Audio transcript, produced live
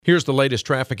Here's the latest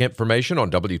traffic information on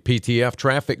WPTF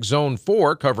Traffic Zone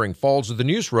 4 covering Falls of the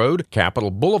Neuse Road, Capitol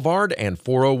Boulevard, and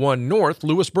 401 North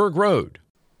Lewisburg Road.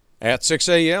 At 6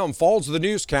 a.m., Falls of the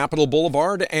Neuse, Capitol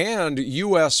Boulevard, and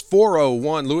US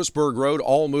 401 Lewisburg Road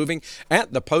all moving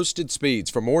at the posted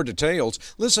speeds. For more details,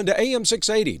 listen to AM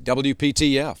 680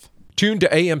 WPTF. Tune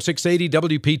to AM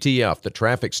 680 WPTF, the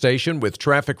traffic station with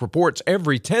traffic reports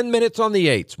every 10 minutes on the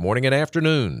 8s, morning and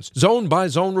afternoons.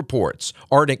 Zone-by-zone reports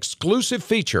are an exclusive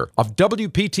feature of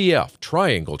WPTF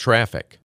Triangle Traffic.